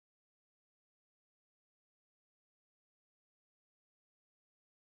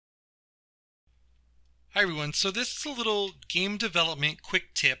Hi everyone, so this is a little game development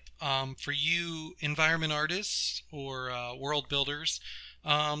quick tip for you environment artists or world builders.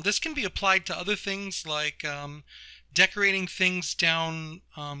 This can be applied to other things like decorating things down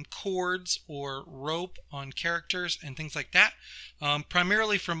cords or rope on characters and things like that.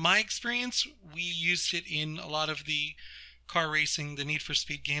 Primarily from my experience, we used it in a lot of the car racing, the Need for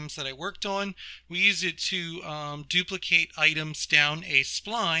Speed games that I worked on. We used it to duplicate items down a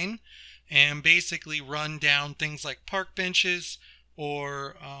spline and basically run down things like park benches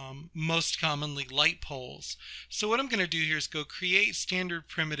or most commonly light poles. So what I'm going to do here is go create standard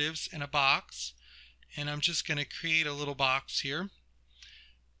primitives in a box, and I'm just going to create a little box here.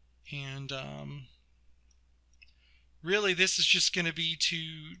 And really this is just going to be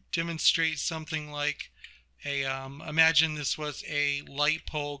to demonstrate something like imagine this was a light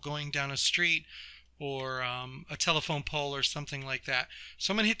pole going down a street or a telephone pole or something like that.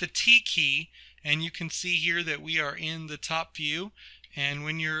 So I'm going to hit the T key, and you can see here that we are in the top view. And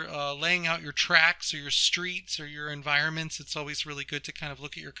when you're laying out your tracks or your streets or your environments, it's always really good to kind of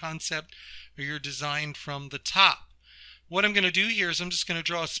look at your concept or your design from the top. What I'm going to do here is I'm just going to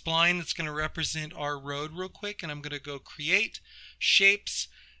draw a spline that's going to represent our road real quick, and I'm going to go create shapes,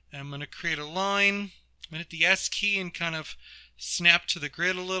 and I'm going to create a line. I'm going to hit the S key and kind of snap to the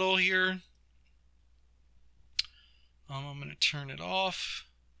grid a little here. I'm going to turn it off,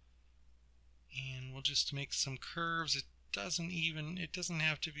 and we'll just make some curves. It doesn't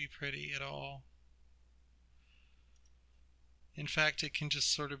have to be pretty at all. In fact, it can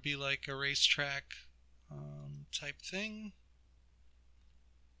just sort of be like a racetrack type thing.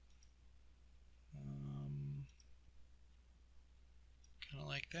 Kind of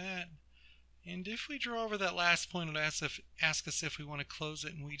like that. And if we draw over that last point, it'll ask us if we want to close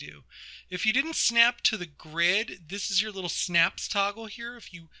it, and we do. If you didn't snap to the grid, this is your little snaps toggle here.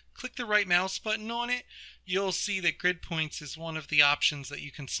 If you click the right mouse button on it, you'll see that grid points is one of the options that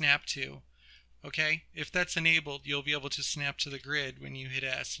you can snap to. Okay, if that's enabled, you'll be able to snap to the grid when you hit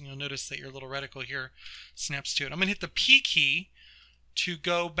S, and you'll notice that your little reticle here snaps to it. I'm going to hit the P key to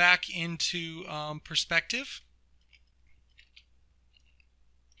go back into perspective.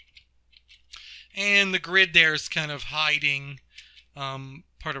 And the grid there is kind of hiding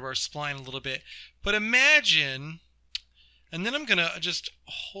part of our spline a little bit. But imagine, and then I'm going to just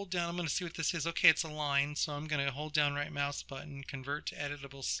hold down, I'm going to see what this is. Okay, it's a line, so I'm going to hold down right mouse button, convert to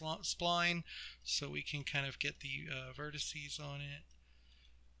editable spline, so we can kind of get the vertices on it.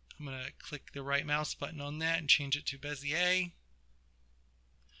 I'm going to click the right mouse button on that and change it to Bezier.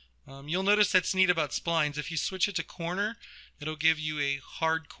 You'll notice that's neat about splines. If you switch it to corner, it'll give you a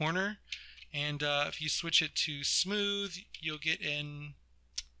hard corner. And if you switch it to smooth, you'll get an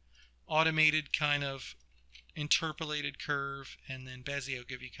automated kind of interpolated curve, and then Bezier will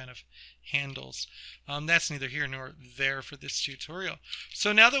give you kind of handles. That's neither here nor there for this tutorial.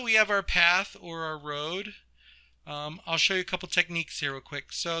 So now that we have our path or our road, I'll show you a couple techniques here real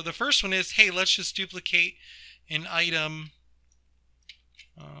quick. So the first one is, hey, let's just duplicate an item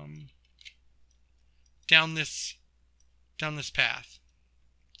down this path.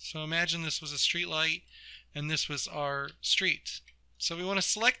 So imagine this was a street light and this was our street. So we want to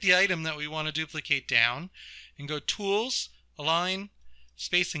select the item that we want to duplicate down and go Tools, Align,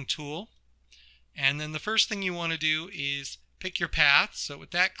 Spacing Tool. And then the first thing you want to do is pick your path. So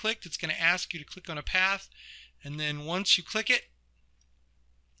with that clicked, it's going to ask you to click on a path. And then once you click it,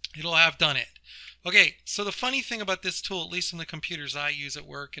 it'll have done it. Okay, so the funny thing about this tool, at least on the computers I use at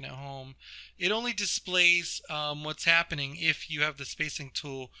work and at home, it only displays what's happening if you have the spacing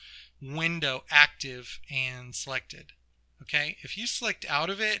tool window active and selected. Okay, if you select out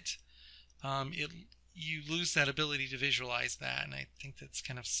of it, you lose that ability to visualize that, and I think that's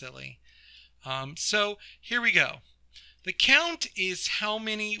kind of silly. So here we go. The count is how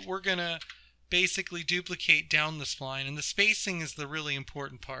many we're going to basically duplicate down the spline, and the spacing is the really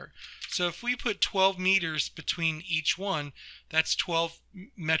important part. So if we put 12 meters between each one, that's 12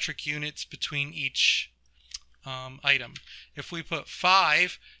 metric units between each item. If we put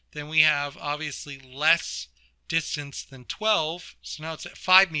 5, then we have obviously less distance than 12, so now it's at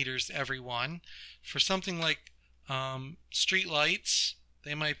 5 meters every one. For something like street lights,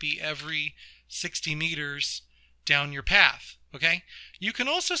 they might be every 60 meters down your path. Okay, you can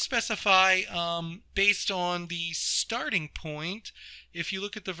also specify based on the starting point. If you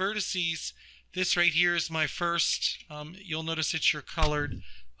look at the vertices, this right here is my first, you'll notice it's your colored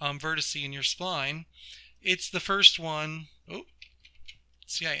vertice in your spline. It's the first one. Oh,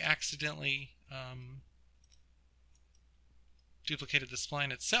 see, I accidentally duplicated the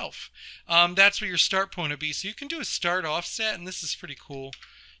spline itself. That's where your start point would be. So you can do a start offset, and this is pretty cool.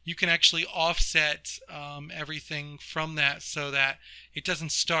 you can actually offset everything from that so that it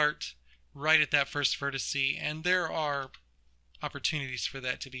doesn't start right at that first vertice, and there are opportunities for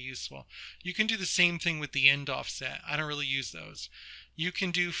that to be useful. You can do the same thing with the end offset. I don't really use those. You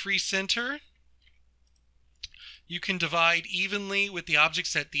can do free center. You can divide evenly with the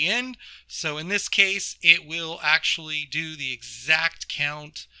objects at the end. So in this case, it will actually do the exact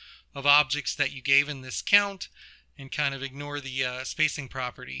count of objects that you gave in this count and kind of ignore the spacing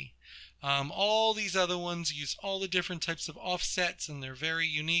property. All these other ones use all the different types of offsets, and they're very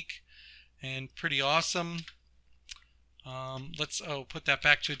unique and pretty awesome. Let's put that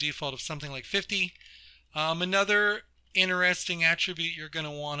back to a default of something like 50. Another interesting attribute you're going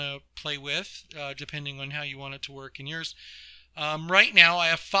to want to play with, depending on how you want it to work in yours. Right now I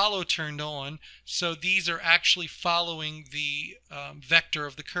have follow turned on, so these are actually following the vector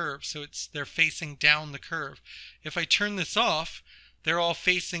of the curve, so they're facing down the curve. If I turn this off, they're all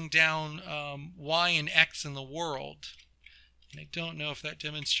facing down y and x in the world. And I don't know if that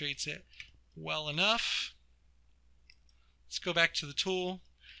demonstrates it well enough. Let's go back to the tool.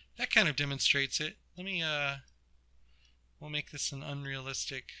 That kind of demonstrates it. Let me, we'll make this an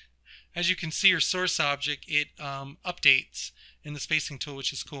unrealistic. As you can see, your source object, it updates in the spacing tool,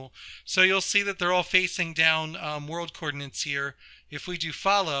 which is cool. So you'll see that they're all facing down world coordinates here. If we do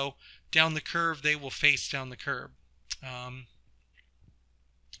follow down the curve, they will face down the curve.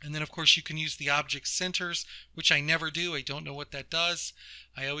 And then of course you can use the object centers, which I never do. I don't know what that does.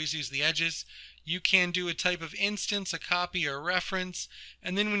 I always use the edges. You can do a type of instance, a copy, or a reference,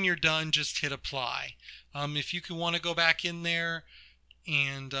 and then when you're done, just hit apply. If you want to go back in there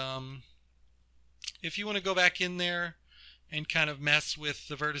and kind of mess with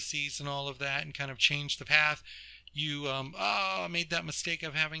the vertices and all of that and kind of change the path, you I made that mistake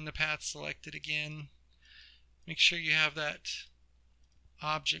of having the path selected again. Make sure you have that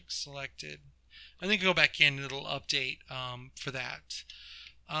object selected, and then go back in and it'll update for that.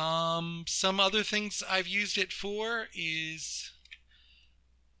 Some other things I've used it for is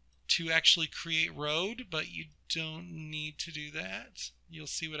to actually create road, but you don't need to do that. You'll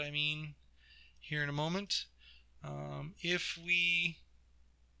see what I mean here in a moment. If we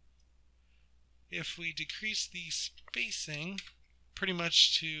decrease the spacing pretty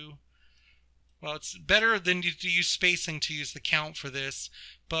much to, well, it's better than to use spacing to use the count for this,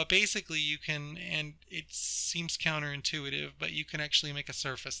 but basically you can, and it seems counterintuitive, but you can actually make a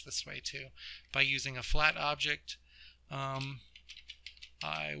surface this way too by using a flat object.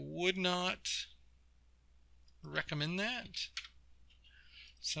 I would not recommend that.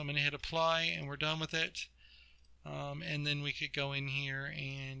 So I'm going to hit apply and we're done with it. And then we could go in here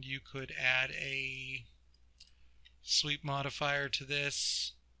and you could add a sweep modifier to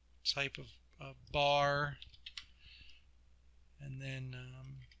this type of bar, and then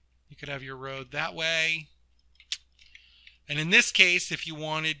you could have your road that way. And in this case, if you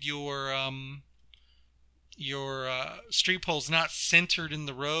wanted your street poles not centered in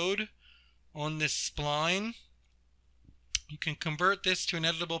the road on this spline, you can convert this to an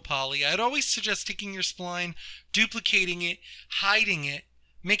editable poly. I'd always suggest taking your spline, duplicating it, hiding it,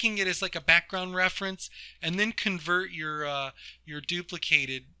 making it as like a background reference, and then convert your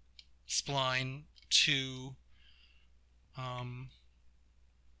duplicated spline to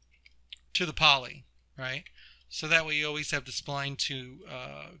the poly, right? So that way you always have the spline to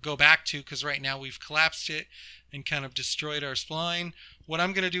go back to, because right now we've collapsed it and kind of destroyed our spline. What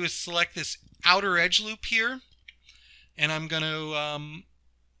I'm going to do is select this outer edge loop here, and I'm going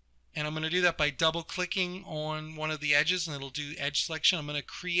to do that by double clicking on one of the edges, and it'll do edge selection. I'm going to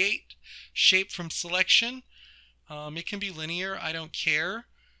create shape from selection. It can be linear, I don't care.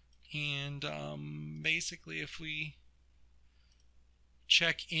 And basically if we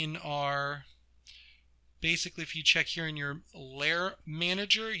check in our, if you check here in your layer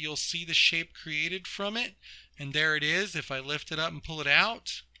manager, you'll see the shape created from it, and there it is if I lift it up and pull it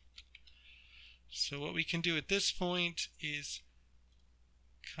out. So what we can do at this point is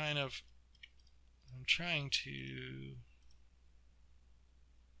kind of, I'm trying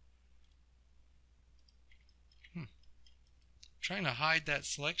to hide that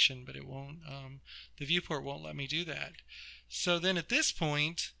selection, but it won't, the viewport won't let me do that. So then at this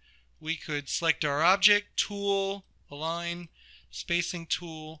point we could select our object, tool, align, spacing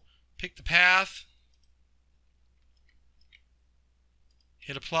tool, pick the path,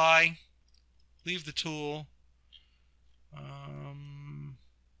 hit apply, leave the tool,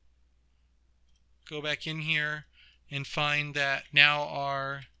 go back in here and find that now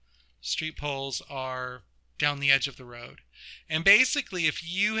our street poles are down the edge of the road. And basically if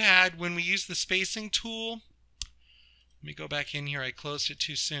you had, when we use the spacing tool, Let me go back in here. I closed it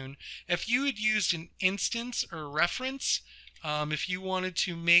too soon. If you had used an instance or a reference, if you wanted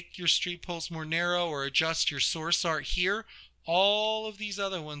to make your street poles more narrow or adjust your source art here, all of these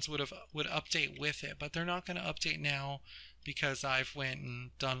other ones would update with it, but they're not going to update now because I've went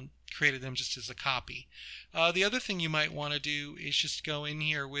and created them just as a copy. The other thing you might want to do is just go in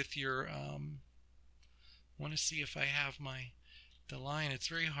here with your want to see if I have the line. It's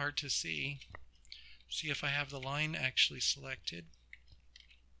very hard to see. See if I have the line actually selected.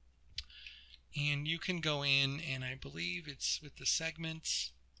 And you can go in, and I believe it's with the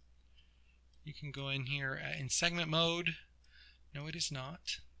segments. You can go in here in segment mode. No, it is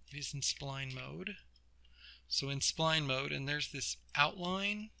not. It is in spline mode. So in spline mode, and there's this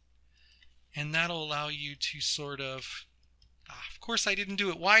outline, and that'll allow you to sort of course I didn't do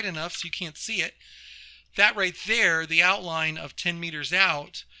it wide enough so you can't see it. That right there, the outline of 10 meters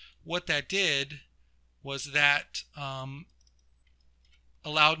out, what that did was that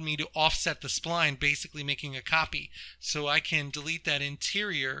allowed me to offset the spline, basically making a copy. So I can delete that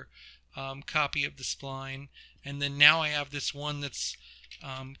interior copy of the spline, and then now I have this one that's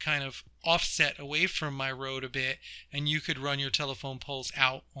kind of offset away from my road a bit, and you could run your telephone poles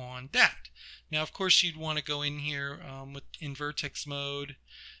out on that. Now of course you'd want to go in here in vertex mode,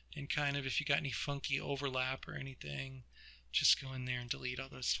 and kind of if you got any funky overlap or anything, just go in there and delete all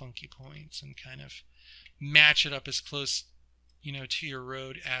those funky points and kind of match it up as close to your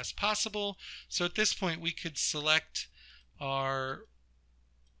road as possible. So at this point we could select our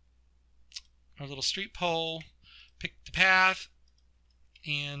little street pole, pick the path,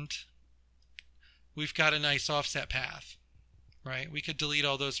 and we've got a nice offset path, right? We could delete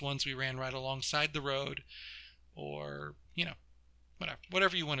all those ones we ran right alongside the road, or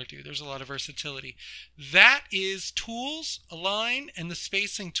whatever you want to do. There's a lot of versatility. That is Tools, Align, and the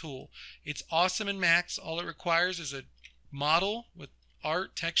Spacing tool. It's awesome in Max. All it requires is a model with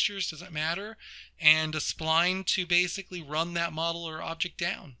art, textures, doesn't matter, and a spline to basically run that model or object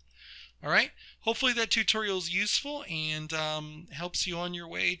down. Alright, hopefully that tutorial is useful and helps you on your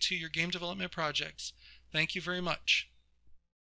way to your game development projects. Thank you very much.